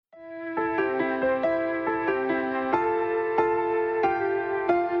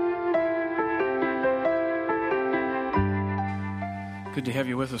Good to have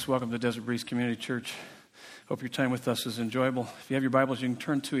you with us. Welcome to Desert Breeze Community Church. Hope your time with us is enjoyable. If you have your Bibles, you can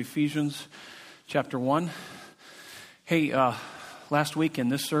turn to Ephesians chapter 1. Hey, last week in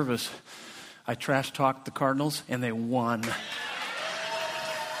this service, I trash-talked the Cardinals, and they won.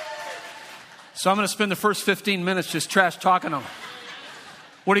 So I'm going to spend the first 15 minutes just trash-talking them.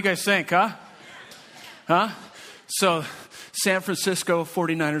 What do you guys think, huh? So San Francisco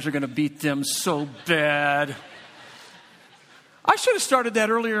 49ers are going to beat them so bad. I should have started that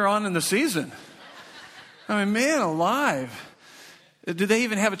earlier on in the season. I mean, man alive. Did they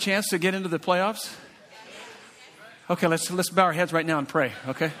even have a chance to get into the playoffs? Okay, let's bow our heads right now and pray,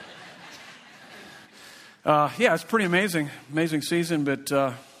 okay? Yeah, it's pretty amazing season, but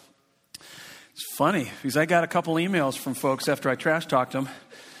it's funny because I got a couple emails from folks after I trash talked them,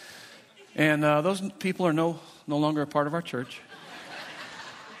 and those people are no longer a part of our church.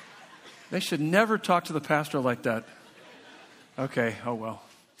 They should never talk to the pastor like that. Okay, oh well.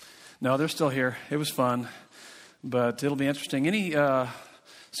 No, they're still here. It was fun, but it'll be interesting. Any San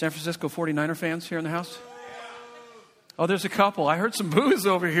Francisco 49er fans here in the house? Oh, there's a couple. I heard some boos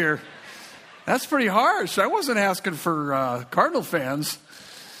over here. That's pretty harsh. I wasn't asking for Cardinal fans.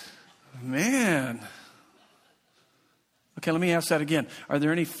 Man. Okay, let me ask that again. Are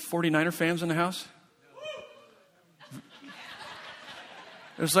there any 49er fans in the house?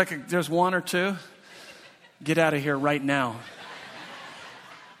 There's one or two. Get out of here right now.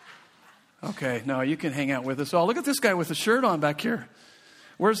 Okay, no, you can hang out with us. Oh, look at this guy with the shirt on back here.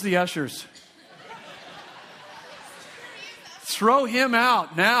 Where's the ushers? Throw him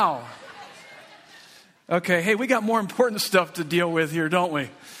out now. Okay, hey, we got more important stuff to deal with here, don't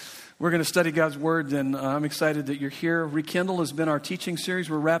we? We're going to study God's Word, and I'm excited that you're here. Rekindle has been our teaching series.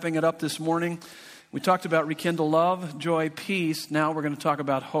 We're wrapping it up this morning. We talked about rekindle love, joy, peace. Now we're going to talk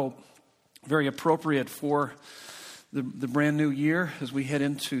about hope. Very appropriate for the brand new year as we head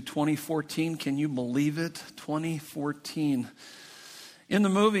into 2014. Can you believe it? 2014. In the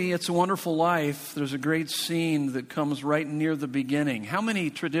movie, It's a Wonderful Life, there's a great scene that comes right near the beginning. How many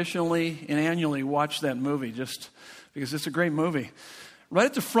traditionally and annually watch that movie just because it's a great movie? Right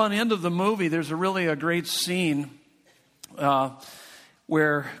at the front end of the movie, there's really a great scene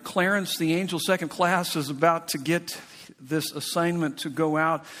where Clarence, the angel second class, is about to get this assignment to go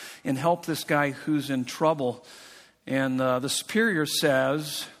out and help this guy who's in trouble. And the superior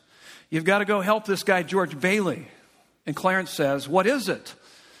says, you've got to go help this guy, George Bailey. And Clarence says, what is it?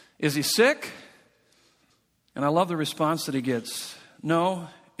 Is he sick? And I love the response that he gets. No,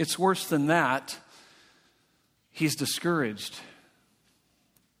 it's worse than that. He's discouraged.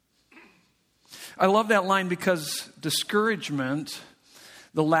 I love that line because discouragement,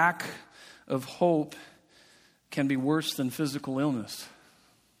 the lack of hope, can be worse than physical illness.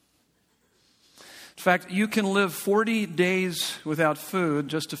 In fact, you can live 40 days without food,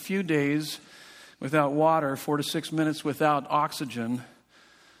 just a few days without water, 4 to 6 minutes without oxygen,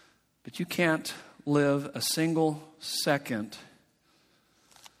 but you can't live a single second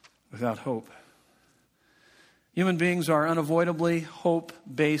without hope. Human beings are unavoidably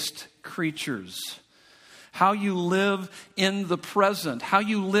hope-based creatures. How you live in the present, how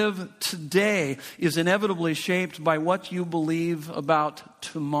you live today is inevitably shaped by what you believe about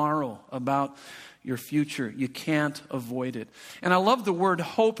tomorrow, about your future. You can't avoid it. And I love the word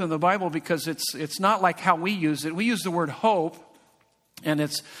hope in the Bible because it's not like how we use it. We use the word hope, and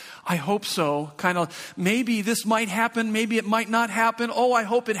it's, I hope so, kind of, maybe this might happen, maybe it might not happen. Oh, I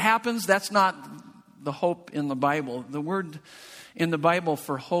hope it happens. That's not the hope in the Bible. The word in the Bible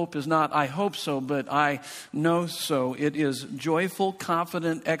for hope is not I hope so, but I know so. It is joyful,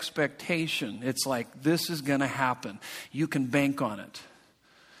 confident expectation. It's like this is going to happen. You can bank on it.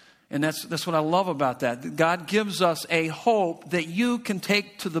 And that's what I love about that. God gives us a hope that you can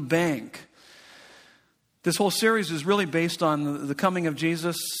take to the bank. This whole series is really based on the coming of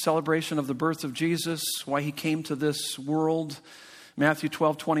Jesus, celebration of the birth of Jesus, why he came to this world. Matthew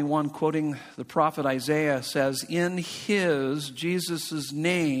 12:21, quoting the prophet Isaiah, says, in his, Jesus'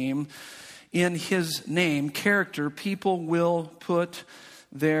 name, in his name, character, people will put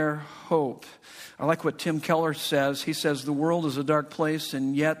their hope. I like what Tim Keller says. He says, the world is a dark place,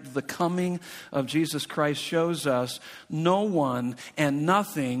 and yet the coming of Jesus Christ shows us no one and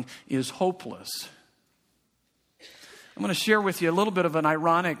nothing is hopeless. I'm going to share with you a little bit of an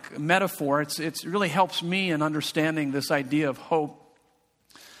ironic metaphor. It really helps me in understanding this idea of hope.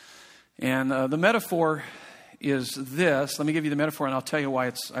 And the metaphor is this. Let me give you the metaphor, and I'll tell you why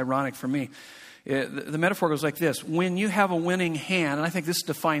it's ironic for me. The metaphor goes like this. When you have a winning hand, and I think this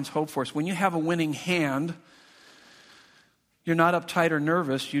defines hope for us. When you have a winning hand, you're not uptight or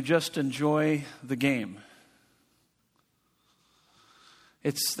nervous. You just enjoy the game.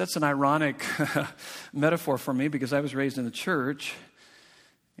 That's an ironic metaphor for me because I was raised in the church,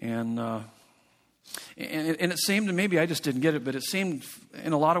 and it seemed, and maybe I just didn't get it, but it seemed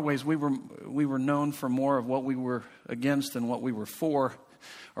in a lot of ways we were known for more of what we were against than what we were for,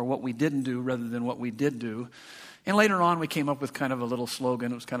 or what we didn't do rather than what we did do. And later on, we came up with kind of a little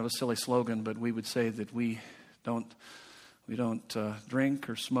slogan. It was kind of a silly slogan, but we would say that we don't drink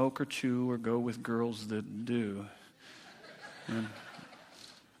or smoke or chew or go with girls that do. And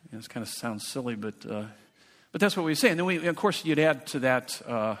it kind of sounds silly, but that's what we say. And then of course, you'd add to that.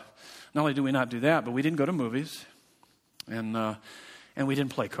 Not only do we not do that, but we didn't go to movies, and we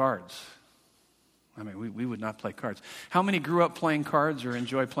didn't play cards. I mean, we would not play cards. How many grew up playing cards or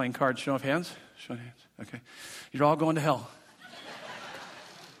enjoy playing cards? Show of hands. Show of hands. Okay, you're all going to hell.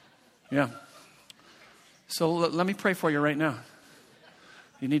 Yeah. So let me pray for you right now.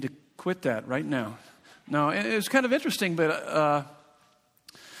 You need to quit that right now. No, it was kind of interesting, but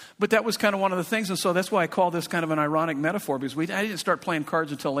that was kind of one of the things, and so that's why I call this kind of an ironic metaphor, because I didn't start playing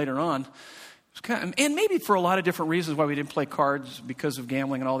cards until later on. And maybe for a lot of different reasons why we didn't play cards, because of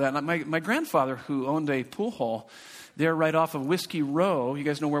gambling and all that. And my grandfather, who owned a pool hall there right off of Whiskey Row, you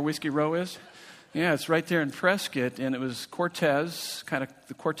guys know where Whiskey Row is? Yeah, it's right there in Prescott, and it was Cortez, kind of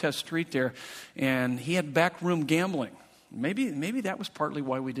the Cortez Street there, and he had backroom gambling. Maybe that was partly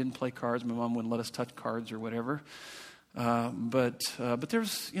why we didn't play cards. My mom wouldn't let us touch cards or whatever. But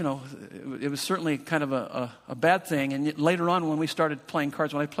there's, it was certainly kind of a bad thing. And later on, when we started playing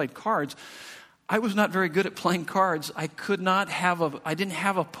cards, when I played cards, I was not very good at playing cards. I didn't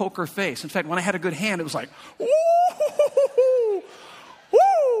have a poker face. In fact, when I had a good hand, it was like, ooh,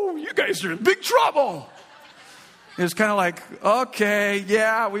 you guys are in big trouble. It was kind of like, okay,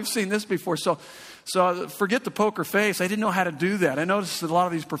 yeah, we've seen this before. So forget the poker face. I didn't know how to do that. I noticed that a lot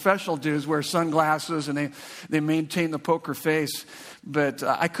of these professional dudes wear sunglasses and they maintain the poker face. But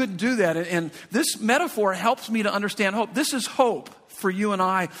I couldn't do that. And this metaphor helps me to understand hope. This is hope for you and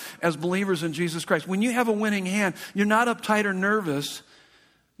I as believers in Jesus Christ. When you have a winning hand, you're not uptight or nervous.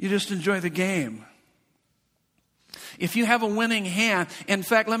 You just enjoy the game. If you have a winning hand, in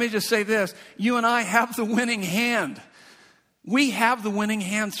fact, let me just say this. You and I have the winning hand. We have the winning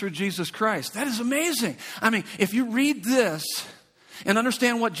hand through Jesus Christ. That is amazing. I mean, if you read this and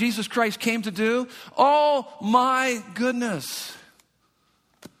understand what Jesus Christ came to do, oh my goodness.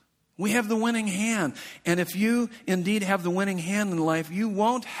 We have the winning hand. And if you indeed have the winning hand in life, you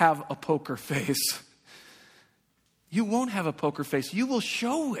won't have a poker face. You won't have a poker face. You will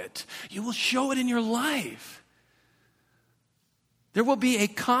show it. You will show it in your life. There will be a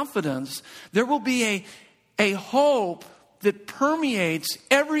confidence. There will be a hope that permeates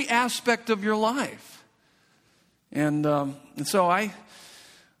every aspect of your life. And so I'm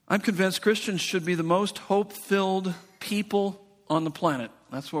convinced Christians should be the most hope-filled people on the planet.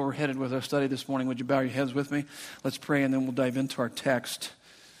 That's where we're headed with our study this morning. Would you bow your heads with me? Let's pray, and then we'll dive into our text.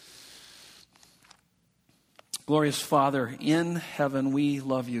 Glorious Father, in heaven, we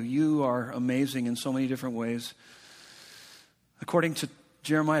love you. You are amazing in so many different ways. According to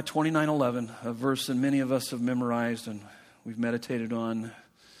Jeremiah 29:11, a verse that many of us have memorized and we've meditated on,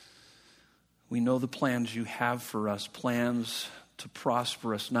 we know the plans you have for us, plans to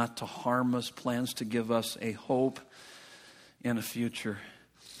prosper us, not to harm us, plans to give us a hope and a future.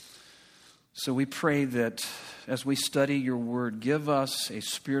 So we pray that as we study your word, give us a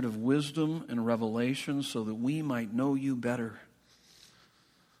spirit of wisdom and revelation so that we might know you better.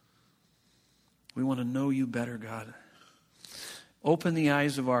 We want to know you better, God. Open the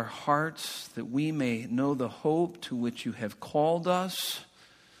eyes of our hearts that we may know the hope to which you have called us.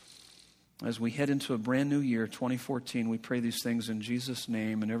 As we head into a brand new year, 2014, we pray these things in Jesus'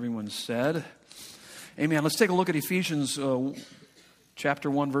 name. And everyone said, amen. Let's take a look at Ephesians chapter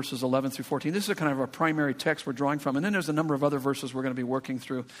 1, verses 11 through 14. This is kind of our primary text we're drawing from. And then there's a number of other verses we're going to be working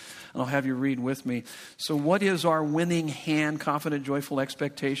through. And I'll have you read with me. So what is our winning hand, confident, joyful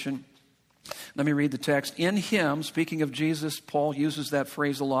expectation? Let me read the text. In him, speaking of Jesus, Paul uses that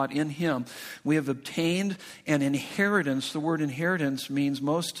phrase a lot. In him, we have obtained an inheritance. The word inheritance means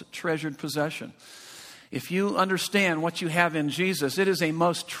most treasured possession. If you understand what you have in Jesus, it is a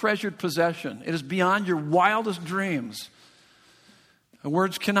most treasured possession. It is beyond your wildest dreams.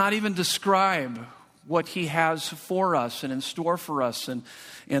 Words cannot even describe what he has for us and in store for us and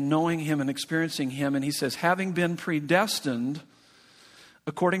knowing him and experiencing him. And he says, having been predestined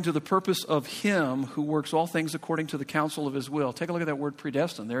according to the purpose of him who works all things according to the counsel of his will. Take a look at that word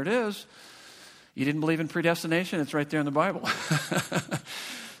predestined. There it is. You didn't believe in predestination? It's right there in the Bible.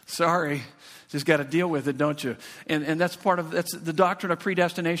 Sorry. Just got to deal with it, don't you? And that's the doctrine of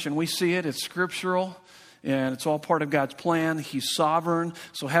predestination. We see it. It's scriptural. And it's all part of God's plan. He's sovereign.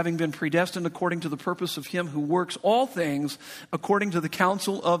 So having been predestined according to the purpose of him who works all things according to the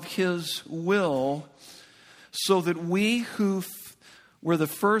counsel of his will, so that we who were the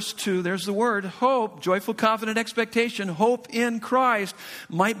first to, there's the word, hope, joyful, confident expectation, hope in Christ,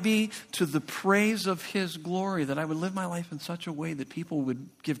 might be to the praise of his glory, that I would live my life in such a way that people would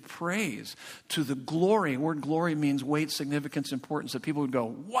give praise to the glory. The word glory means weight, significance, importance, that people would go,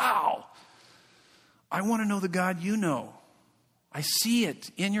 wow, I want to know the God you know. I see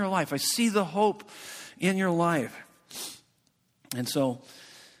it in your life. I see the hope in your life. And so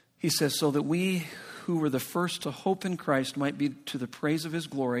he says, so that we who were the first to hope in Christ might be to the praise of his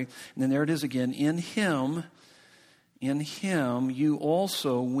glory. And then there it is again. In him, you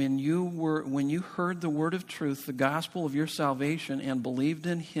also, when you heard the word of truth, the gospel of your salvation, and believed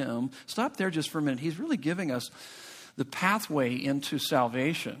in him. Stop there just for a minute. He's really giving us the pathway into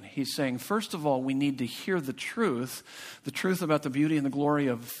salvation. He's saying, first of all, we need to hear the truth about the beauty and the glory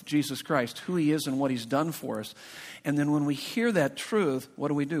of Jesus Christ, who he is and what he's done for us. And then when we hear that truth,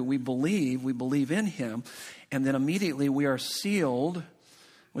 what do? We believe in him, and then immediately we are sealed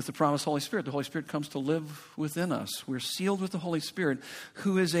with the promised Holy Spirit. The Holy Spirit comes to live within us. We're sealed with the Holy Spirit,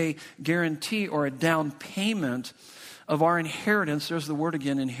 who is a guarantee or a down payment of our inheritance. There's the word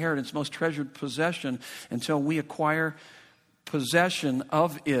again, inheritance, most treasured possession, until we acquire possession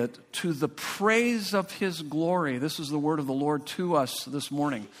of it to the praise of his glory. This is the word of the Lord to us this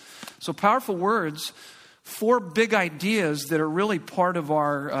morning. So powerful words, 4 big ideas that are really part of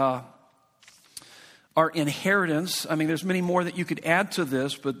our inheritance. I mean, there's many more that you could add to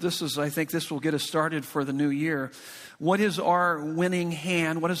this, but I think this will get us started for the new year. What is our winning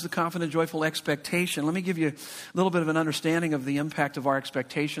hand? What is the confident, joyful expectation? Let me give you a little bit of an understanding of the impact of our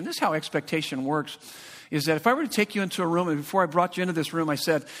expectation. This is how expectation works, is that if I were to take you into a room, and before I brought you into this room, I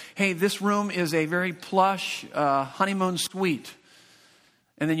said, hey, this room is a very plush honeymoon suite.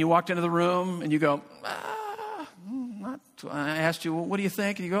 And then you walked into the room and you go, I asked you, well, what do you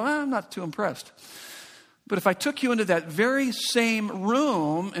think? And you go, I'm not too impressed. But if I took you into that very same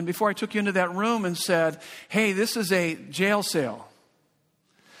room, and before I took you into that room and said, hey, this is a jail cell,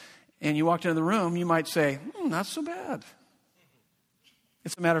 and you walked into the room, you might say, not so bad.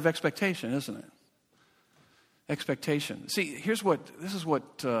 It's a matter of expectation, isn't it? Expectation. See, this is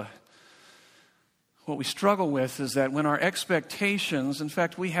what we struggle with, is that when our expectations, in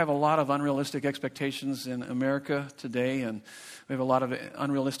fact, we have a lot of unrealistic expectations in America today, and we have a lot of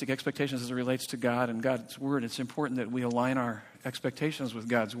unrealistic expectations as it relates to God and God's Word. It's important that we align our expectations with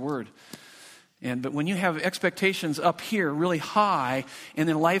God's Word. But when you have expectations up here really high, and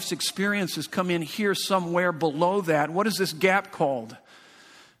then life's experiences come in here somewhere below that, what is this gap called?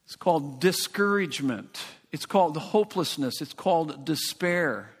 It's called discouragement. It's called hopelessness. It's called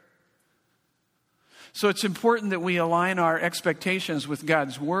despair. So it's important that we align our expectations with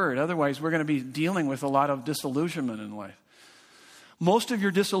God's Word. Otherwise, we're going to be dealing with a lot of disillusionment in life. Most of your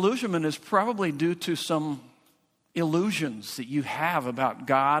disillusionment is probably due to some illusions that you have about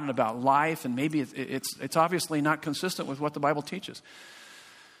God and about life, and maybe it's obviously not consistent with what the Bible teaches.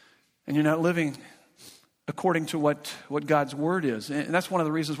 And you're not living according to what God's Word is. And that's one of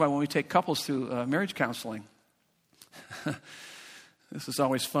the reasons why when we take couples through marriage counseling, this is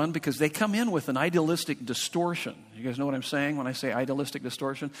always fun, because they come in with an idealistic distortion. You guys know what I'm saying when I say idealistic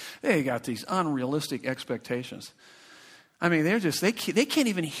distortion? They got these unrealistic expectations. I mean, they can't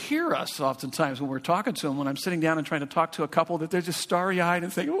even hear us oftentimes when we're talking to them. When I'm sitting down and trying to talk to a couple, that they're just starry-eyed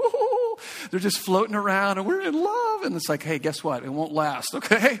and thinking, ooh, they're just floating around and we're in love. And it's like, hey, guess what? It won't last,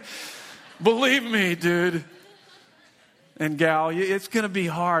 okay? Believe me, dude and gal, it's going to be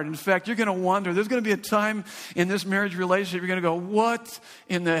hard. In fact, you're going to wonder, there's going to be a time in this marriage relationship, you're going to go, what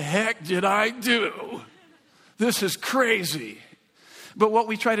in the heck did I do? This is crazy. But what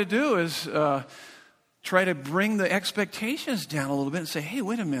we try to do is try to bring the expectations down a little bit and say, hey,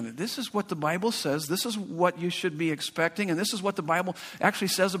 wait a minute, this is what the Bible says, this is what you should be expecting, and this is what the Bible actually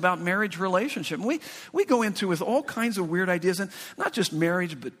says about marriage relationship. And we go into with all kinds of weird ideas, and not just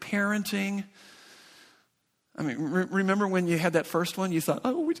marriage, but parenting. I mean, remember when you had that first one, you thought,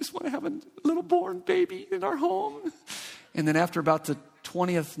 oh, we just want to have a little born baby in our home. And then after about the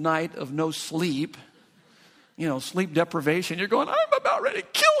 20th night of no sleep, sleep deprivation, you're going, I'm about ready to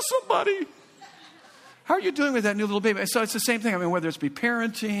kill somebody. How are you doing with that new little baby? So it's the same thing. I mean, whether it's be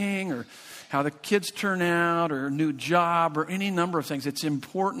parenting or how the kids turn out or a new job or any number of things, it's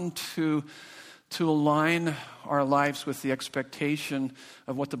important to align our lives with the expectation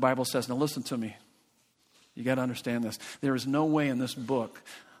of what the Bible says. Now listen to me. You got to understand this. There is no way in this book,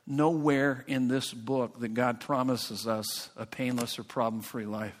 nowhere in this book that God promises us a painless or problem-free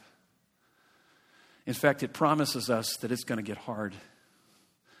life. In fact, it promises us that it's going to get hard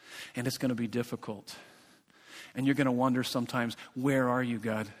and it's going to be difficult. And you're going to wonder sometimes, where are you,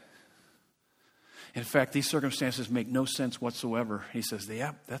 God? In fact, these circumstances make no sense whatsoever. He says,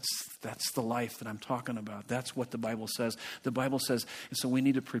 yeah, that's the life that I'm talking about. That's what the Bible says. The Bible says, and so we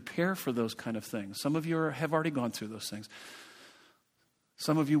need to prepare for those kind of things. Some of you have already gone through those things.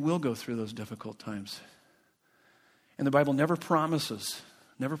 Some of you will go through those difficult times. And the Bible never promises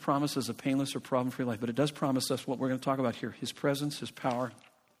a painless or problem-free life, but it does promise us what we're going to talk about here: His presence, His power,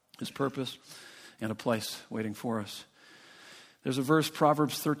 His purpose, and a place waiting for us. There's a verse,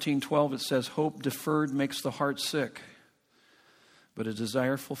 Proverbs 13:12, it says, hope deferred makes the heart sick, but a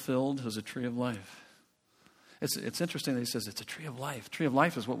desire fulfilled is a tree of life. It's interesting that he says it's a tree of life. Tree of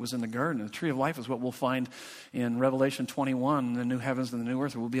life is what was in the garden. The tree of life is what we'll find in Revelation 21, the new heavens and the new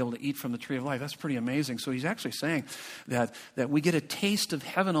earth. We'll be able to eat from the tree of life. That's pretty amazing. So he's actually saying that we get a taste of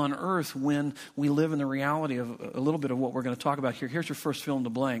heaven on earth when we live in the reality of a little bit of what we're going to talk about here. Here's your first fill in the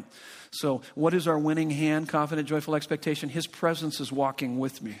blank. So what is our winning hand? Confident, joyful expectation. His presence is walking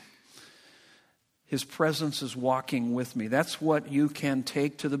with me. His presence is walking with me. That's what you can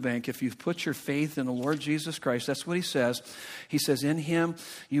take to the bank if you've put your faith in the Lord Jesus Christ. That's what he says. He says, in him,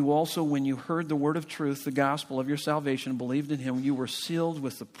 you also, when you heard the word of truth, the gospel of your salvation, believed in him, you were sealed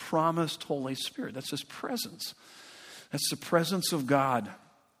with the promised Holy Spirit. That's his presence. That's the presence of God.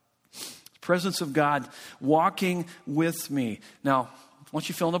 Presence of God walking with me. Now, once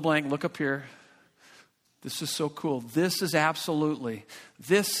you fill in the blank, look up here. This is so cool. This is absolutely,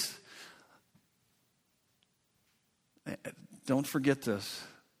 don't forget this.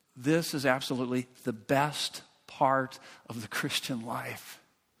 This is absolutely the best part of the Christian life.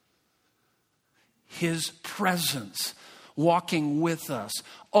 His presence walking with us.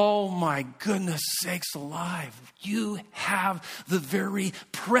 Oh my goodness sakes alive. You have the very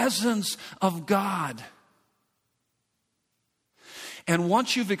presence of God. And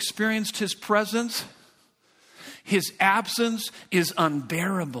once you've experienced his presence, his absence is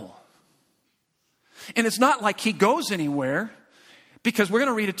unbearable. And it's not like he goes anywhere, because we're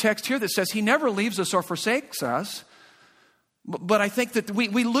going to read a text here that says he never leaves us or forsakes us. But I think that we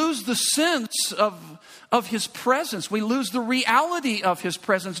lose the sense of his presence. We lose the reality of his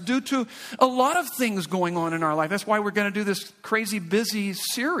presence due to a lot of things going on in our life. That's why we're going to do this crazy busy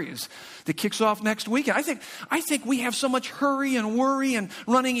series that kicks off next week. I think we have so much hurry and worry and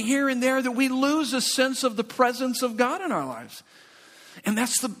running here and there that we lose a sense of the presence of God in our lives. And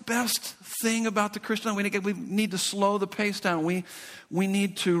that's the best thing about the Christian life. We need to slow the pace down. We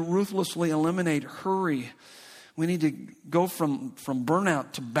need to ruthlessly eliminate hurry. We need to go from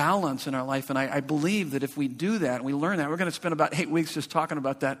burnout to balance in our life. And I believe that if we do that, and we learn that, we're going to spend about 8 weeks just talking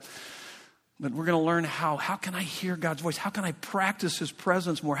about that. But we're going to learn how can I hear God's voice? How can I practice his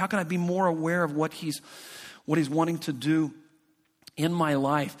presence more? How can I be more aware of what he's wanting to do in my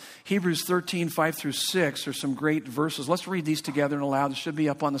life? Hebrews 13, 5-6 are some great verses. Let's read these together and aloud. It should be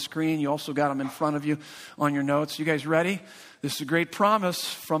up on the screen. You also got them in front of you on your notes. You guys ready? This is a great promise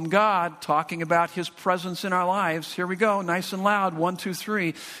from God talking about his presence in our lives. Here we go, nice and loud. 1, 2,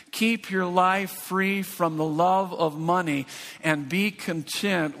 3. Keep your life free from the love of money and be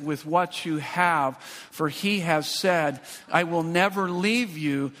content with what you have. For he has said, I will never leave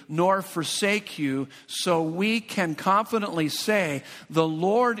you nor forsake you. So we can confidently say, the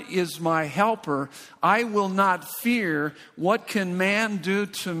Lord is my helper. I will not fear. What can man do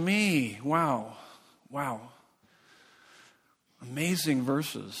to me? Wow. Amazing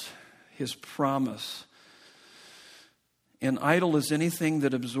verses. His promise. An idol is anything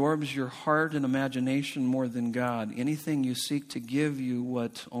that absorbs your heart and imagination more than God. Anything you seek to give you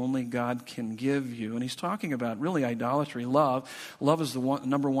what only God can give you. And he's talking about really idolatry, love. Love is the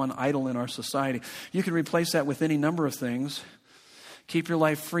number one idol in our society. You can replace that with any number of things. Keep your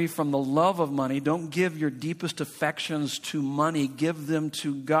life free from the love of money. Don't give your deepest affections to money. Give them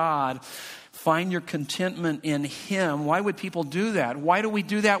to God. Find your contentment in him. Why would people do that? Why do we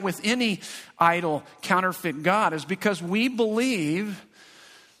do that with any idol, counterfeit God? Is because we believe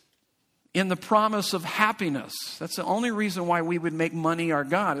in the promise of happiness. That's the only reason why we would make money our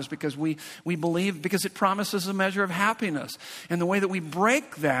God, is because we believe, because it promises a measure of happiness. And the way that we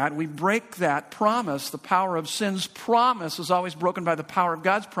break that promise, the power of sin's promise is always broken by the power of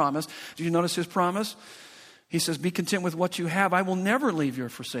God's promise. Did you notice his promise? He says, be content with what you have. I will never leave you or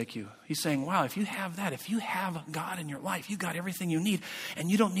forsake you. He's saying, wow, if you have that, if you have God in your life, you got everything you need, and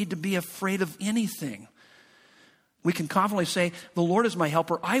you don't need to be afraid of anything. We can confidently say, the Lord is my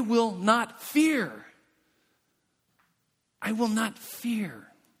helper. I will not fear. I will not fear.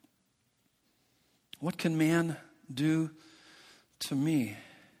 What can man do to me?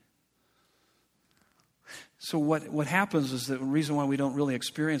 So what happens is that the reason why we don't really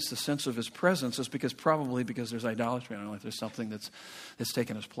experience the sense of his presence is probably because there's idolatry in our life. There's something that's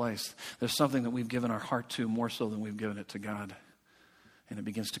taken its place. There's something that we've given our heart to more so than we've given it to God. And it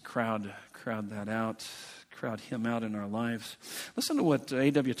begins to crowd that out, crowd him out in our lives. Listen to what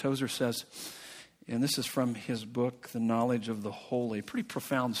A.W. Tozer says, and this is from his book, The Knowledge of the Holy. Pretty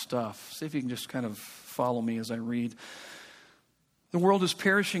profound stuff. See if you can just kind of follow me as I read. The world is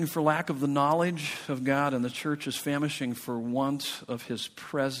perishing for lack of the knowledge of God, and the church is famishing for want of his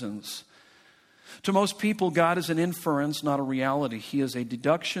presence. To most people, God is an inference, not a reality. He is a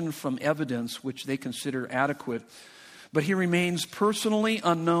deduction from evidence which they consider adequate, but he remains personally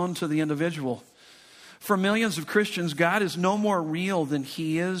unknown to the individual. For millions of Christians, God is no more real than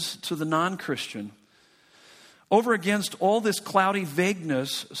he is to the non-Christian. Over against all this cloudy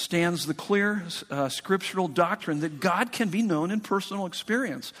vagueness stands the clear scriptural doctrine that God can be known in personal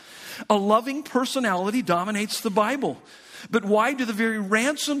experience. A loving personality dominates the Bible. But why do the very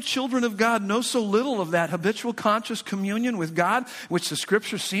ransomed children of God know so little of that habitual conscious communion with God, which the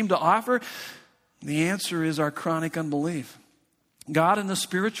scriptures seem to offer? The answer is our chronic unbelief. God and the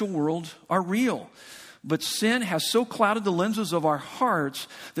spiritual world are real. But sin has so clouded the lenses of our hearts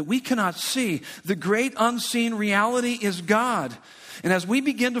that we cannot see. The great unseen reality is God. And as we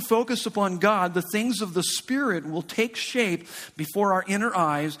begin to focus upon God, the things of the Spirit will take shape before our inner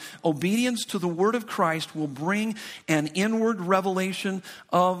eyes. Obedience to the Word of Christ will bring an inward revelation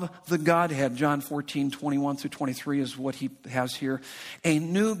of the Godhead. John 14:21-23 is what he has here. A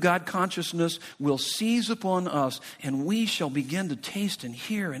new God consciousness will seize upon us, and we shall begin to taste and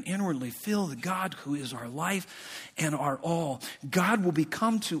hear and inwardly feel the God who is our life and our all. God will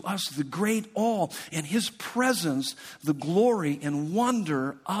become to us the great all, and his presence, the glory and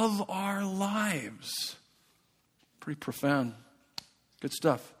wonder of our lives. Pretty profound. Good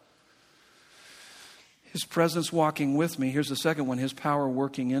stuff. His presence walking with me. Here's the second one, his power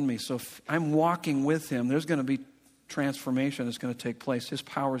working in me. So if I'm walking with him, there's going to be transformation that's going to take place. His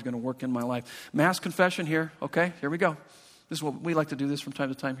power is going to work in my life. Mass confession here. Okay, here we go. This is what we like to do this from time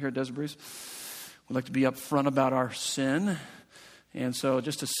to time here at Desert Breeze. We like to be upfront about our sin. And so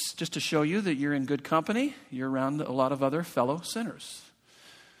just to show you that you're in good company, you're around a lot of other fellow sinners.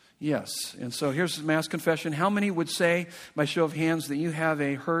 Yes. And so here's mass confession. How many would say, by show of hands, that you have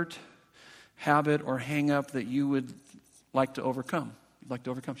a hurt, habit, or hang-up that you would like to overcome? You'd like to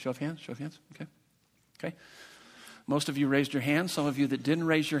overcome? Show of hands? Show of hands? Okay. Okay. Most of you raised your hand. Some of you that didn't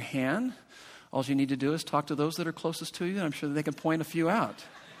raise your hand, all you need to do is talk to those that are closest to you, and I'm sure that they can point a few out.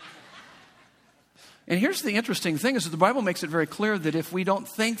 And here's the interesting thing is that the Bible makes it very clear that if we don't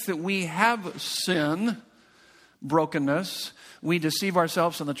think that we have sin, brokenness, we deceive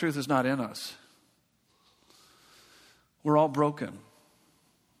ourselves and the truth is not in us. We're all broken.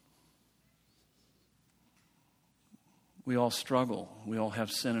 We all struggle. We all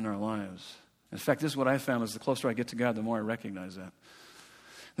have sin in our lives. In fact, this is what I found is the closer I get to God, the more I recognize that.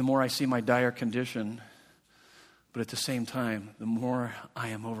 The more I see my dire condition. But at the same time, the more I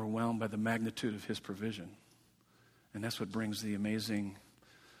am overwhelmed by the magnitude of his provision. And that's what brings the amazing,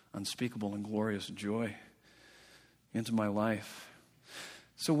 unspeakable, and glorious joy into my life.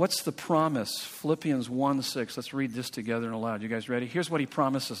 So what's the promise? Philippians 1:6. Let's read this together aloud. You guys ready? Here's what he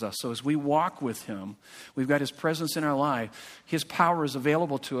promises us. So as we walk with him, we've got his presence in our life. His power is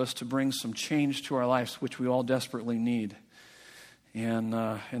available to us to bring some change to our lives, which we all desperately need. And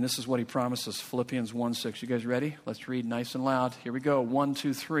this is what he promises, Philippians 1:6. You guys ready? Let's read nice and loud. Here we go. 1,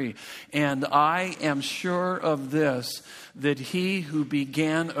 2, 3. And I am sure of this, that he who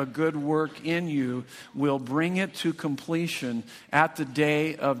began a good work in you will bring it to completion at the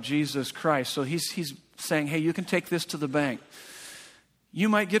day of Jesus Christ. So he's saying, hey, you can take this to the bank. You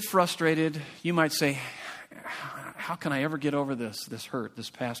might get frustrated. You might say, how can I ever get over this hurt,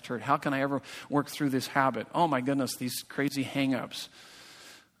 this past hurt? How can I ever work through this habit? Oh my goodness, these crazy hang-ups.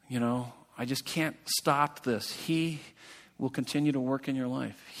 I just can't stop this. He will continue to work in your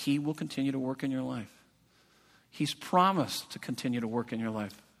life. He will continue to work in your life. He's promised to continue to work in your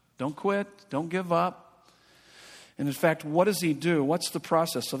life. Don't quit. Don't give up. And in fact, what does he do? What's the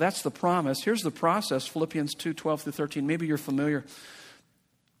process? So that's the promise. Here's the process, Philippians 2:12-13. Maybe you're familiar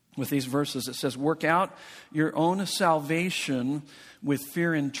with these verses. It says, work out your own salvation with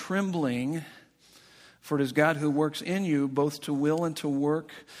fear and trembling, for it is God who works in you both to will and to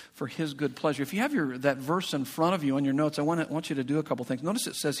work for his good pleasure. If you have that verse in front of you on your notes, I want you to do a couple things. Notice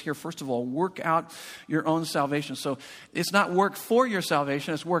it says here, first of all, work out your own salvation. So it's not work for your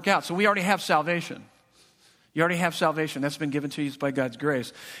salvation, it's work out. So we already have salvation. You already have salvation. That's been given to you by God's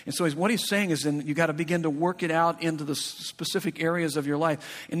grace. And so what he's saying is then you got to begin to work it out into the specific areas of your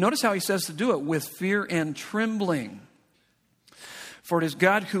life. And notice how he says to do it, with fear and trembling. For it is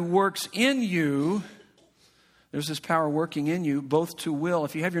God who works in you. There's this power working in you, both to will.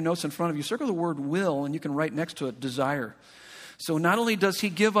 If you have your notes in front of you, circle the word will, and you can write next to it desire. So not only does he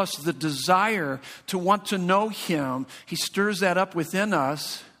give us the desire to want to know him, he stirs that up within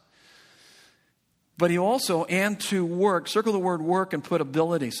us, but he also, and to work, circle the word work and put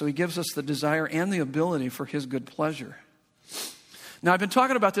ability. So he gives us the desire and the ability for his good pleasure. Now, I've been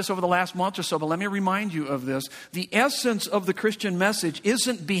talking about this over the last month or so, but let me remind you of this. The essence of the Christian message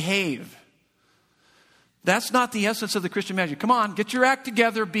isn't behave. That's not the essence of the Christian message. Come on, get your act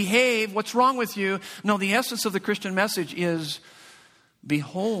together, behave. What's wrong with you? No, the essence of the Christian message is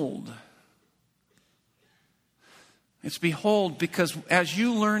behold. It's behold, because as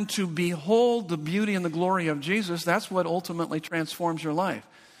you learn to behold the beauty and the glory of Jesus, that's what ultimately transforms your life.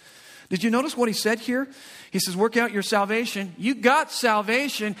 Did you notice what he said here? He says, work out your salvation. You got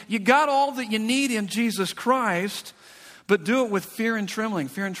salvation. You got all that you need in Jesus Christ, but do it with fear and trembling.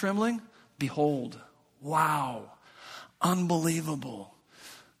 Fear and trembling, behold. Wow. Unbelievable.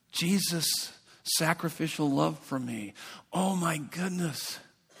 Jesus' sacrificial love for me. Oh my goodness.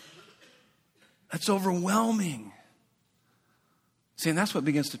 That's overwhelming. See, and that's what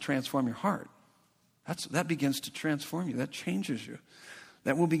begins to transform your heart. That begins to transform you. That changes you.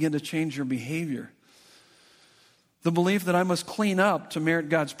 That will begin to change your behavior. The belief that I must clean up to merit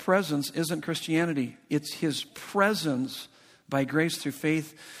God's presence isn't Christianity. It's his presence by grace through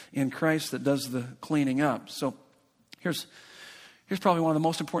faith in Christ that does the cleaning up. So here's probably one of the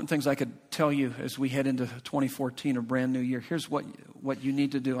most important things I could tell you as we head into 2014, a brand new year. Here's what you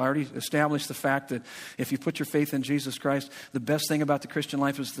need to do. I already established the fact that if you put your faith in Jesus Christ, the best thing about the Christian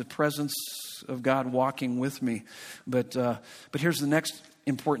life is the presence of God walking with me. But here's the next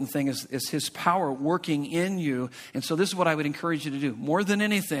important thing is his power working in you. And so this is what I would encourage you to do. More than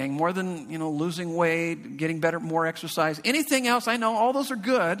anything, more than, losing weight, getting better, more exercise, anything else, I know all those are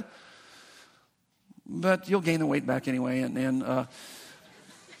good. But you'll gain the weight back anyway. And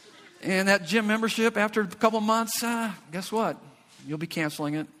that gym membership after a couple months, guess what? You'll be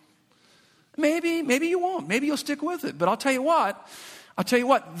canceling it. Maybe you won't. Maybe you'll stick with it. But I'll tell you what,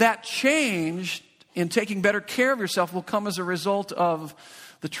 that change in taking better care of yourself will come as a result of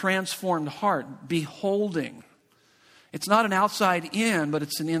the transformed heart, beholding. It's not an outside in, but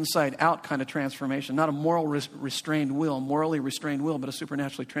it's an inside out kind of transformation. Not a morally restrained will, but a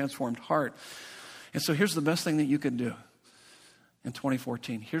supernaturally transformed heart. And so here's the best thing that you could do in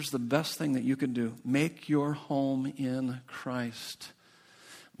 2014. Here's the best thing that you could do. Make your home in Christ.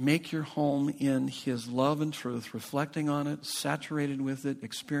 Make your home in his love and truth, reflecting on it, saturated with it,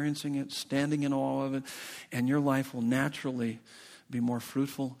 experiencing it, standing in awe of it, and your life will naturally be more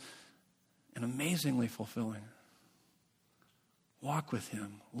fruitful and amazingly fulfilling. Walk with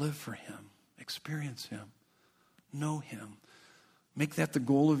him, live for him, experience him, know him. Make that the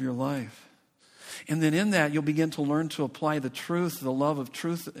goal of your life. And then in that, you'll begin to learn to apply the truth, the love of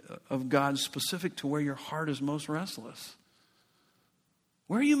truth of God specific to where your heart is most restless.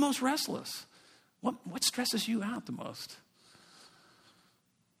 Where are you most restless? What stresses you out the most?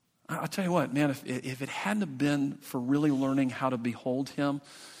 I'll tell you what, man, if it hadn't have been for really learning how to behold him,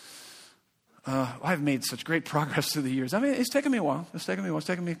 I've made such great progress through the years. I mean, it's taken me a while. It's taken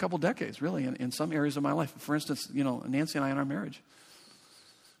me a couple decades, really, in some areas of my life. For instance, Nancy and I in our marriage.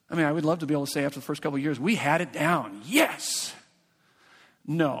 I mean, I would love to be able to say after the first couple of years, we had it down. Yes.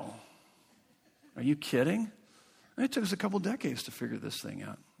 No. Are you kidding? It took us a couple decades to figure this thing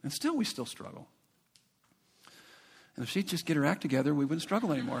out. And we still struggle. And if she'd just get her act together, we wouldn't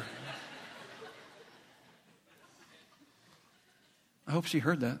struggle anymore. I hope she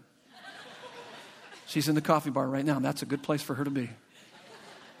heard that. She's in the coffee bar right now, and that's a good place for her to be.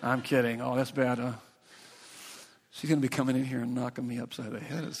 I'm kidding. Oh, that's bad, huh? She's going to be coming in here and knocking me upside the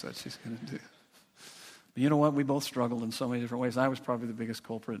head is what she's going to do. But you know what? We both struggled in so many different ways. I was probably the biggest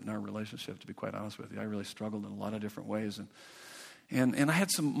culprit in our relationship, to be quite honest with you. I really struggled in a lot of different ways. And I had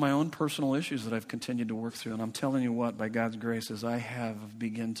my own personal issues that I've continued to work through. And I'm telling you what, by God's grace, as I have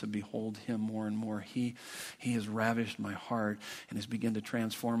begun to behold him more and more, he has ravished my heart and has begun to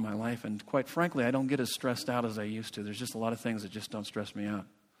transform my life. And quite frankly, I don't get as stressed out as I used to. There's just a lot of things that just don't stress me out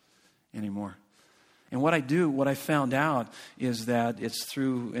anymore. And what I found out is that it's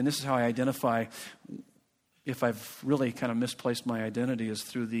through, and this is how I identify if I've really kind of misplaced my identity, is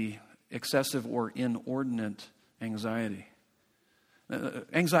through the excessive or inordinate anxiety.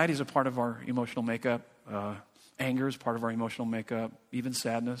 Anxiety is a part of our emotional makeup. Anger is part of our emotional makeup, even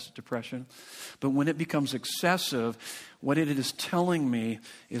sadness, depression. But when it becomes excessive, what it is telling me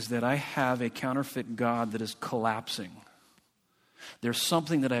is that I have a counterfeit God that is collapsing. There's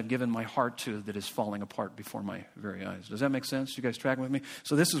something that I've given my heart to that is falling apart before my very eyes. Does that make sense? You guys tracking with me?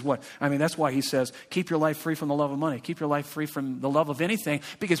 So this is that's why he says, keep your life free from the love of money. Keep your life free from the love of anything.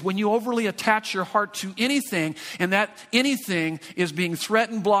 Because when you overly attach your heart to anything, and that anything is being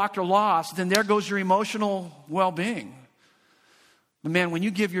threatened, blocked, or lost, then there goes your emotional well-being. But man, when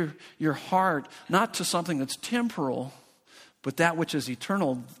you give your heart not to something that's temporal, but that which is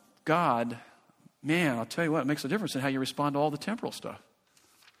eternal, God, man, I'll tell you what, it makes a difference in how you respond to all the temporal stuff.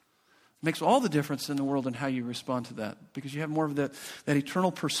 It makes all the difference in the world in how you respond to that, because you have more of that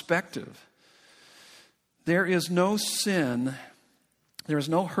eternal perspective. There is no sin, there is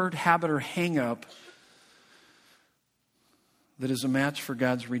no hurt, habit, or hang-up that is a match for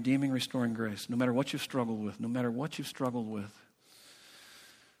God's redeeming, restoring grace, no matter what you've struggled with, no matter what you've struggled with.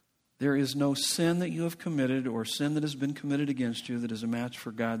 There is no sin that you have committed or sin that has been committed against you that is a match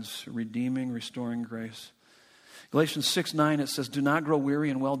for God's redeeming, restoring grace. Galatians 6:9, it says, do not grow weary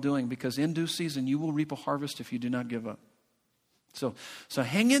in well-doing, because in due season you will reap a harvest if you do not give up. So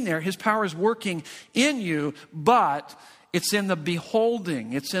hang in there. His power is working in you, but it's in the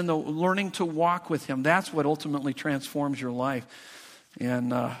beholding. It's in the learning to walk with him. That's what ultimately transforms your life.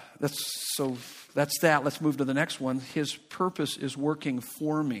 And that's that. Let's move to the next one. His purpose is working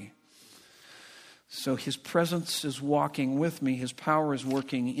for me. So his presence is walking with me, his power is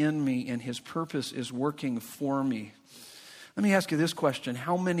working in me, and his purpose is working for me. Let me ask you this question.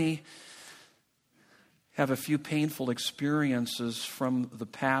 How many have a few painful experiences from the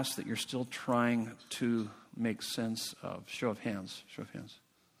past that you're still trying to make sense of? Show of hands. Show of hands.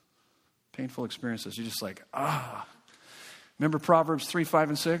 Painful experiences. You're just like, Remember Proverbs 3, 5,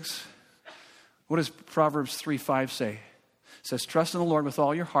 and 6? What does Proverbs 3, 5 say? It says, trust in the Lord with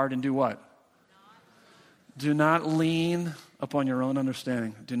all your heart and do what? Do not lean upon your own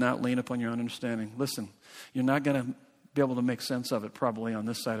understanding. Do not lean upon your own understanding. Listen, you're not going to be able to make sense of it probably on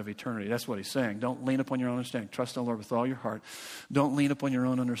this side of eternity. That's what he's saying. Don't lean upon your own understanding. Trust in the Lord with all your heart. Don't lean upon your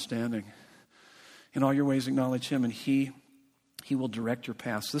own understanding. In all your ways acknowledge him, and he will direct your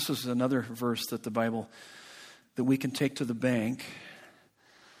paths. This is another verse that the Bible, that we can take to the bank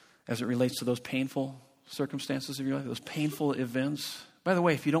as it relates to those painful circumstances of your life, those painful events. By the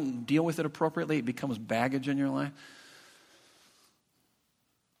way, if you don't deal with it appropriately, it becomes baggage in your life.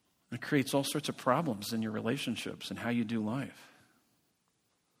 It creates all sorts of problems in your relationships and how you do life.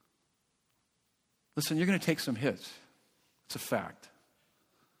 Listen, you're going to take some hits. It's a fact.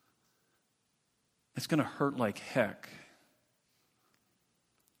 It's going to hurt like heck.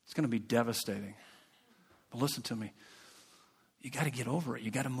 It's going to be devastating. But listen to me. You got to get over it. You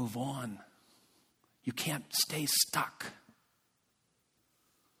got to move on. You can't stay stuck.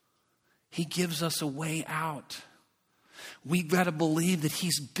 He gives us a way out. We've got to believe that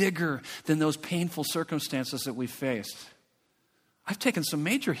he's bigger than those painful circumstances that we faced. I've taken some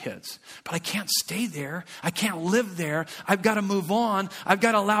major hits, but I can't stay there. I can't live there. I've got to move on. I've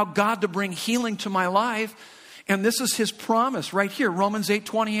got to allow God to bring healing to my life. And this is his promise right here, Romans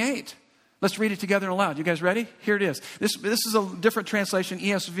 8:28. Let's read it together aloud. You guys ready? Here it is. This is a different translation,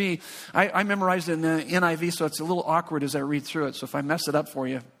 ESV. I memorized it in the NIV, so it's a little awkward as I read through it. So if I mess it up for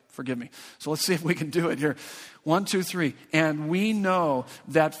you, forgive me. So let's see if we can do it here. 1, 2, 3. And we know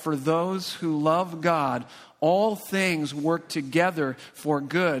that for those who love God, all things work together for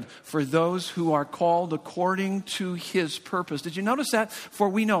good, for those who are called according to his purpose. Did you notice that? For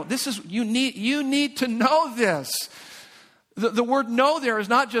we know. You need to know this. The word know there is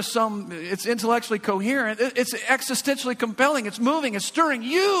not just it's intellectually coherent. It's existentially compelling. It's moving. It's stirring.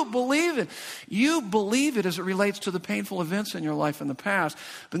 You believe it. You believe it as it relates to the painful events in your life in the past.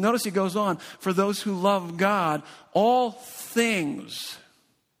 But notice he goes on, for those who love God, all things.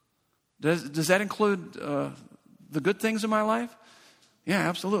 Does that include the good things in my life? Yeah,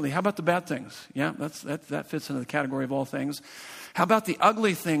 absolutely. How about the bad things? Yeah, that fits into the category of all things. How about the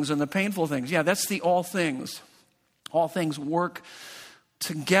ugly things and the painful things? Yeah, that's the all things. All things work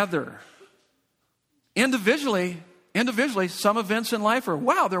together. Individually, some events in life are,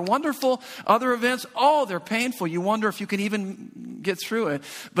 wow, they're wonderful. Other events, they're painful. You wonder if you can even get through it.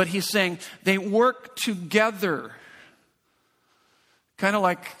 But he's saying they work together. Kind of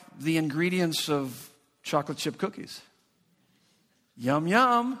like the ingredients of chocolate chip cookies. Yum,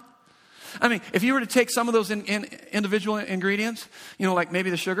 yum. I mean, if you were to take some of those individual ingredients, like maybe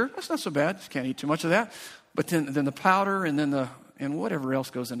the sugar, that's not so bad. You can't eat too much of that. But then the powder and whatever else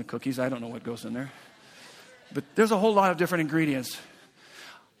goes into cookies. I don't know what goes in there. But there's a whole lot of different ingredients.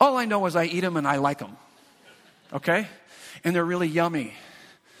 All I know is I eat them and I like them. okay? And they're really yummy.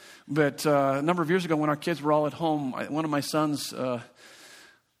 But a number of years ago when our kids were all at home, one of my sons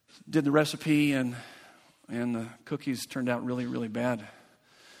did the recipe, and the cookies turned out really, really bad.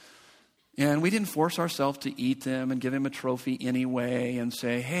 And we didn't force ourselves to eat them and give him a trophy anyway and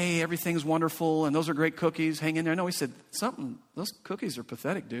say, hey, everything's wonderful and those are great cookies, hang in there. No, he said, those cookies are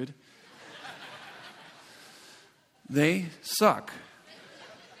pathetic, dude. They suck.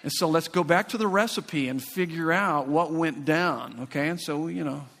 And so let's go back to the recipe and figure out what went down, okay? And so,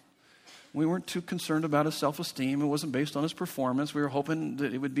 we weren't too concerned about his self-esteem. It wasn't based on his performance. We were hoping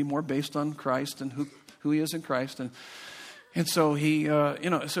that it would be more based on Christ and who he is in Christ. And so he,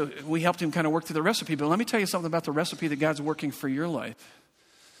 so we helped him kind of work through the recipe. But let me tell you something about the recipe that God's working for your life.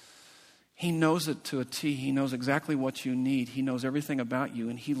 He knows it to a T. He knows exactly what you need. He knows everything about you,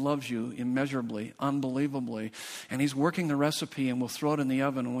 and he loves you immeasurably, unbelievably. And he's working the recipe, and we'll throw it in the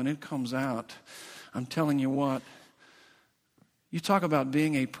oven. And when it comes out, I'm telling you what, you talk about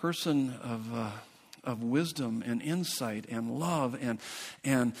being a person of wisdom and insight and love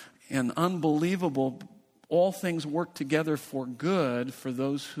and unbelievable. All things work together for good for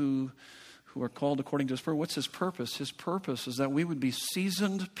those who are called according to his purpose. What's his purpose? His purpose is that we would be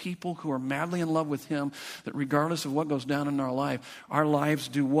seasoned people who are madly in love with him, that regardless of what goes down in our lives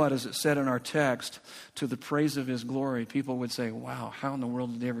do what? As it said in our text, to the praise of his glory. People would say, wow, how in the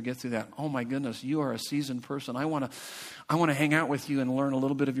world did they ever get through that? Oh my goodness, you are a seasoned person. I want to hang out with you and learn a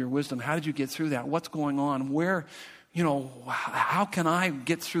little bit of your wisdom. How did you get through that? What's going on? Where... how can I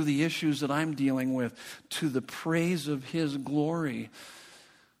get through the issues that I'm dealing with to the praise of his glory?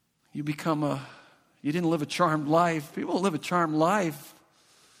 You didn't live a charmed life. People who live a charmed life,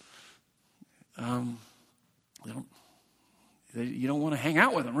 you don't want to hang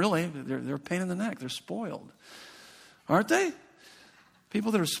out with them, really. They're a pain in the neck. They're spoiled. Aren't they?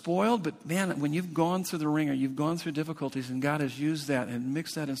 People that are spoiled, but man, when you've gone through the ringer, you've gone through difficulties, and God has used that and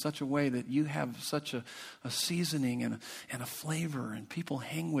mixed that in such a way that you have such a seasoning and a flavor, and people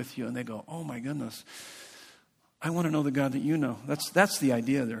hang with you, and they go, oh my goodness, I want to know the God that you know. That's the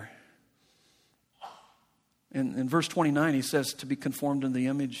idea there. In verse 29, he says to be conformed in the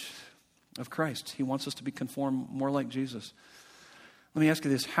image of Christ. He wants us to be conformed more like Jesus. Let me ask you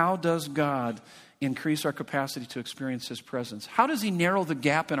this. How does God increase our capacity to experience his presence? How does he narrow the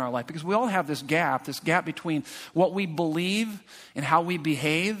gap in our life? Because we all have this gap between what we believe and how we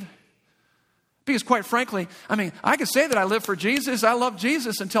behave. Because quite frankly, I can say that I live for Jesus, I love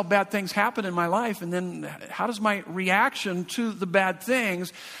Jesus until bad things happen in my life. And then how does my reaction to the bad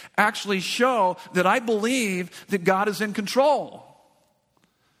things actually show that I believe that God is in control?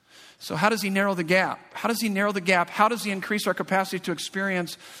 So how does he narrow the gap? How does he narrow the gap? How does he increase our capacity to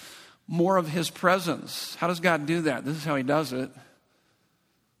experience more of his presence? How does God do that? This is how he does it.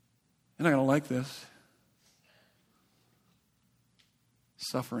 You're not going to like this.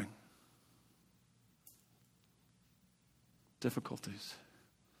 Suffering. Difficulties.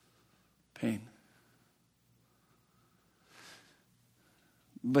 Pain.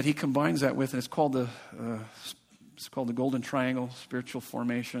 But he combines that with, and it's called the golden triangle, spiritual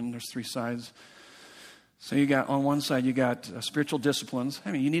formation. There's 3 sides. So you got, on one side, you got spiritual disciplines.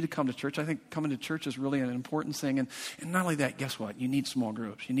 You need to come to church. I think coming to church is really an important thing. And not only that, guess what? You need small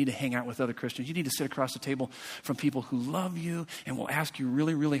groups. You need to hang out with other Christians. You need to sit across the table from people who love you and will ask you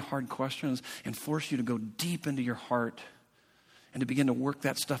really, really hard questions and force you to go deep into your heart and to begin to work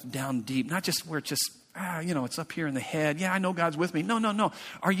that stuff down deep. Not just where it's just, it's up here in the head. Yeah, I know God's with me. No.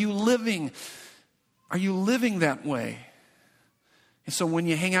 Are you living that way? And so when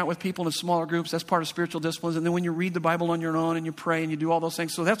you hang out with people in smaller groups, that's part of spiritual disciplines. And then when you read the Bible on your own and you pray and you do all those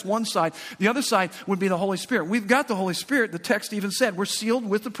things. So that's one side. The other side would be the Holy Spirit. We've got the Holy Spirit. The text even said we're sealed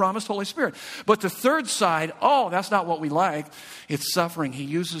with the promised Holy Spirit. But the third side, that's not what we like. It's suffering. He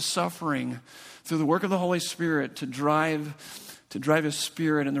uses suffering through the work of the Holy Spirit to drive his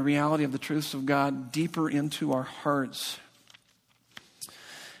Spirit and the reality of the truths of God deeper into our hearts.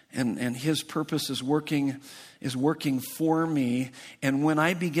 And his purpose is working for me. And when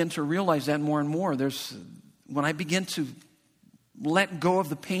I begin to realize that more and more, when I begin to let go of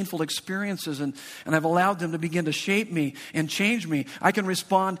the painful experiences and I've allowed them to begin to shape me and change me, I can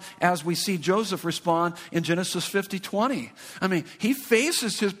respond as we see Joseph respond in Genesis 50:20. He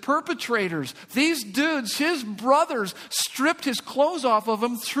faces his perpetrators. These dudes, his brothers, stripped his clothes off of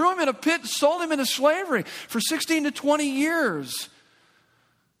him, threw him in a pit, sold him into slavery for 16 to 20 years.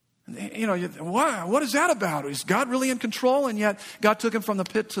 What is that about? Is God really in control? And yet God took him from the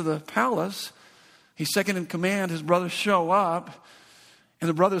pit to the palace. He's second in command. His brothers show up. And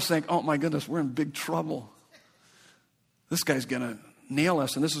the brothers think, oh my goodness, we're in big trouble. This guy's going to nail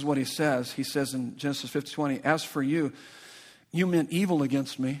us, and this is what he says. He says in Genesis 50:20, as for you, you meant evil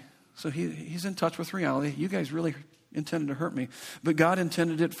against me. So he's in touch with reality. You guys really intended to hurt me. But God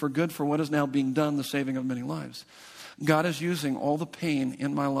intended it for good for what is now being done, the saving of many lives. God is using all the pain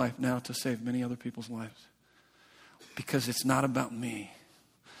in my life now to save many other people's lives. Because it's not about me.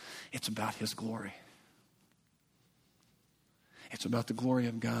 It's about his glory. It's about the glory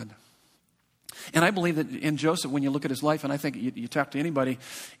of God. And I believe that in Joseph, when you look at his life, and I think you talk to anybody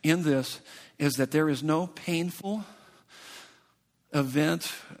in this, is that there is no painful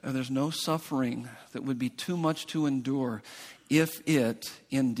event, there's no suffering that would be too much to endure if it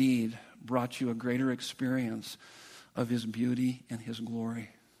indeed brought you a greater experience of his beauty and his glory.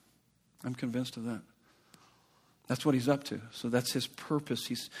 I'm convinced of that. That's what he's up to. So that's his purpose.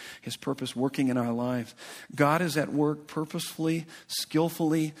 His purpose working in our lives. God is at work purposefully,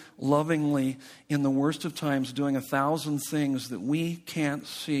 skillfully, lovingly, in the worst of times, doing 1,000 things that we can't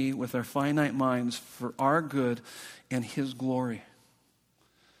see with our finite minds for our good and his glory.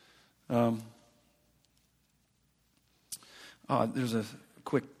 Let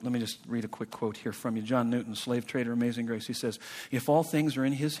me just read a quick quote here from you. John Newton, slave trader, Amazing Grace. He says, if all things are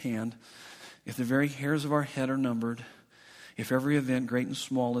in his hand, if the very hairs of our head are numbered, if every event, great and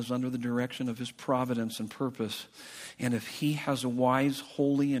small, is under the direction of his providence and purpose, and if he has a wise,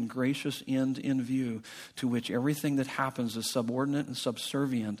 holy, and gracious end in view to which everything that happens is subordinate and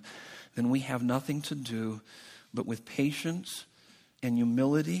subservient, then we have nothing to do but with patience and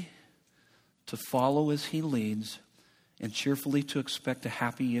humility to follow as he leads and cheerfully to expect a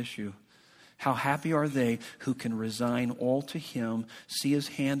happy issue. How happy are they who can resign all to him, see his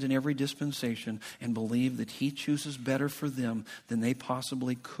hand in every dispensation, and believe that he chooses better for them than they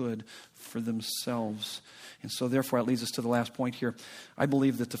possibly could for themselves. And so therefore, it leads us to the last point here. I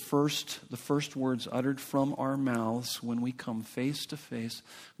believe that the first words uttered from our mouths when we come face to face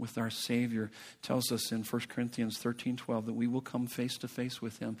with our Savior tells us in 1 Corinthians 13:12 that we will come face to face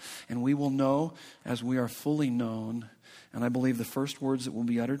with him. And we will know as we are fully known. And I believe the first words that will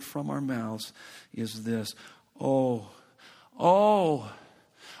be uttered from our mouths is this: oh,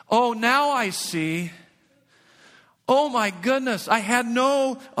 now I see. Oh my goodness, I had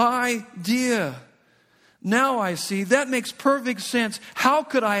no idea. Now I see. That makes perfect sense. How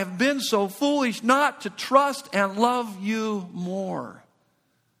could I have been so foolish not to trust and love you more?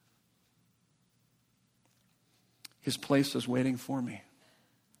 His place is waiting for me.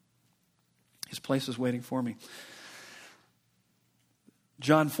 His place is waiting for me.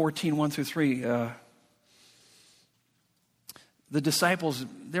 John 14:1-3. The disciples,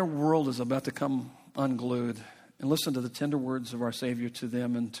 their world is about to come unglued. And listen to the tender words of our Savior to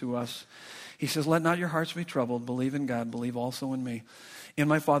them and to us. He says, let not your hearts be troubled. Believe in God. Believe also in me. In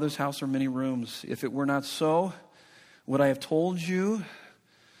my Father's house are many rooms. If it were not so, would I have told you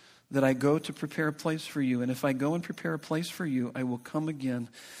that I go to prepare a place for you? And if I go and prepare a place for you, I will come again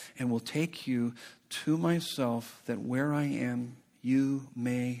and will take you to myself, that where I am, you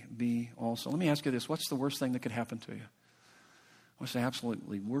may be also. Let me ask you this. What's the worst thing that could happen to you? What's the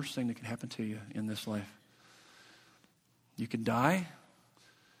absolutely worst thing that could happen to you in this life? You could die?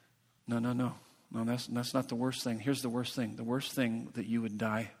 No, that's not the worst thing. Here's the worst thing. The worst thing, that you would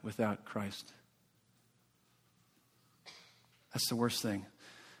die without Christ. That's the worst thing.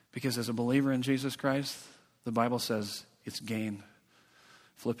 Because as a believer in Jesus Christ, the Bible says it's gain.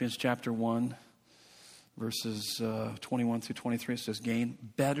 Philippians chapter 1, verses 21-23, it says gain.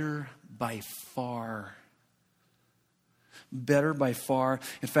 Better by far. Better by far.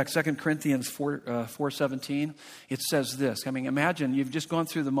 In fact, 2 Corinthians 4:17, it says this. I mean, imagine you've just gone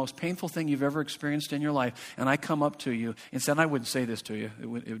through the most painful thing you've ever experienced in your life, and I come up to you and said, I wouldn't say this to you. It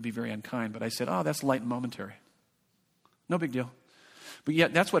would be very unkind, but I said, that's light and momentary. No big deal. But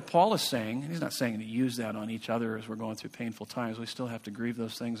yet, that's what Paul is saying. He's not saying to use that on each other as we're going through painful times. We still have to grieve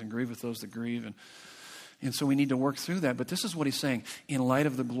those things and grieve with those that grieve. And so we need to work through that. But this is what he's saying. In light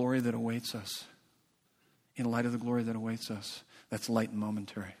of the glory that awaits us. In light of the glory that awaits us. That's light and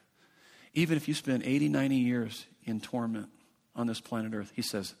momentary. Even if you spend 80, 90 years in torment on this planet Earth, he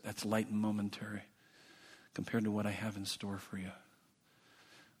says, that's light and momentary compared to what I have in store for you.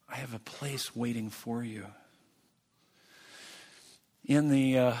 I have a place waiting for you. In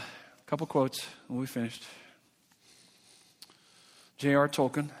the couple quotes, when we finished, J.R.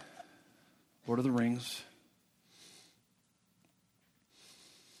 Tolkien, Lord of the Rings.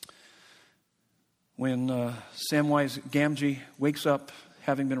 When Samwise Gamgee wakes up,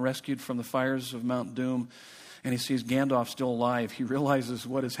 having been rescued from the fires of Mount Doom, and he sees Gandalf still alive, he realizes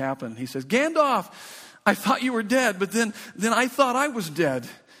what has happened. He says, Gandalf, I thought you were dead, but then I thought I was dead.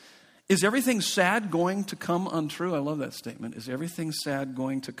 Is everything sad going to come untrue? I love that statement. Is everything sad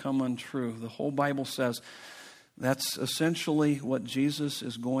going to come untrue? The whole Bible says that's essentially what Jesus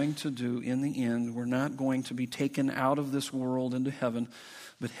is going to do in the end. We're not going to be taken out of this world into heaven,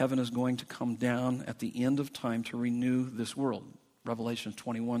 but heaven is going to come down at the end of time to renew this world. Revelation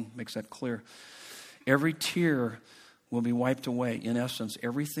 21 makes that clear. Every tear will be wiped away. In essence,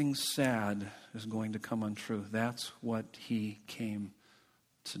 everything sad is going to come untrue. That's what he came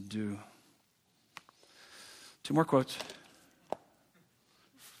to do. Two more quotes.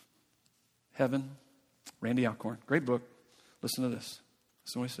 Heaven, Randy Alcorn. Great book. Listen to this.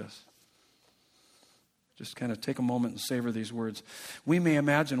 Listen to what he says. Just kind of take a moment and savor these words. We may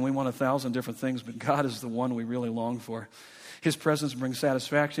imagine we want 1,000 different things, but God is the one we really long for. His presence brings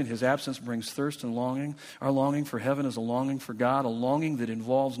satisfaction. His absence brings thirst and longing. Our longing for heaven is a longing for God, a longing that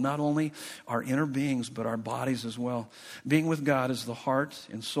involves not only our inner beings, but our bodies as well. Being with God is the heart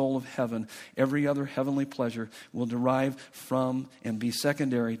and soul of heaven. Every other heavenly pleasure will derive from and be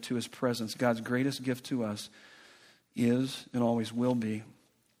secondary to his presence. God's greatest gift to us is and always will be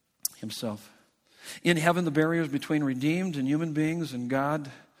himself. In heaven, the barriers between redeemed and human beings and God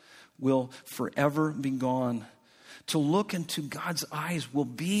will forever be gone. To look into God's eyes will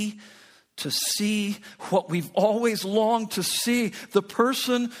be to see what we've always longed to see, the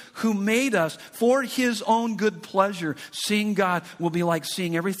person who made us for his own good pleasure. Seeing God will be like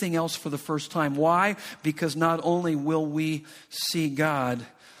seeing everything else for the first time. Why? Because not only will we see God,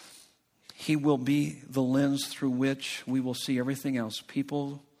 he will be the lens through which we will see everything else.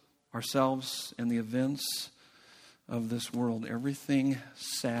 People, ourselves, and the events of this world. Everything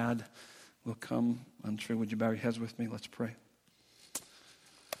sad will come untrue. Would you bow your heads with me? Let's pray.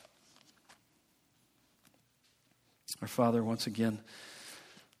 Our Father, once again,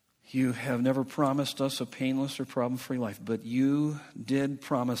 you have never promised us a painless or problem-free life, but you did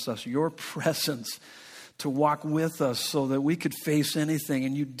promise us your presence to walk with us so that we could face anything.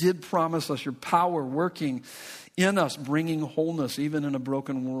 And you did promise us your power working in us, bringing wholeness even in a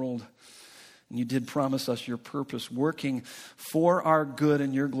broken world. And you did promise us your purpose working for our good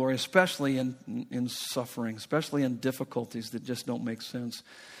and your glory, especially in suffering, especially in difficulties that just don't make sense.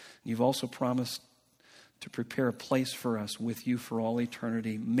 And you've also promised to prepare a place for us with you for all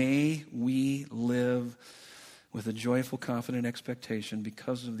eternity. May we live with a joyful, confident expectation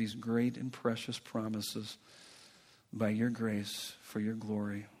because of these great and precious promises by your grace for your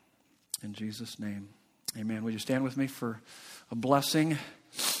glory. In Jesus' name, amen. Would you stand with me for a blessing?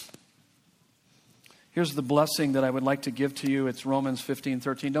 Here's the blessing that I would like to give to you. It's Romans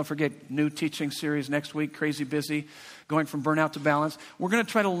 15:13. Don't forget, new teaching series next week, Crazy Busy, going from burnout to balance. We're going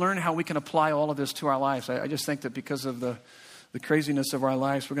to try to learn how we can apply all of this to our lives. I just think that because of the craziness of our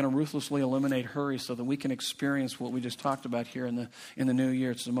lives, we're going to ruthlessly eliminate hurry so that we can experience what we just talked about here in the new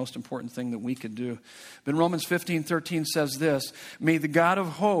year. It's the most important thing that we could do. But Romans 15:13 says this: May the God of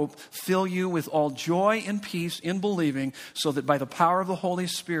hope fill you with all joy and peace in believing, so that by the power of the Holy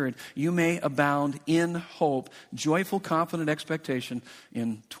Spirit you may abound in hope, joyful, confident expectation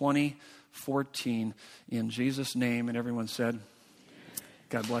in 2014. In Jesus' name, and everyone said,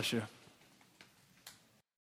 God bless you.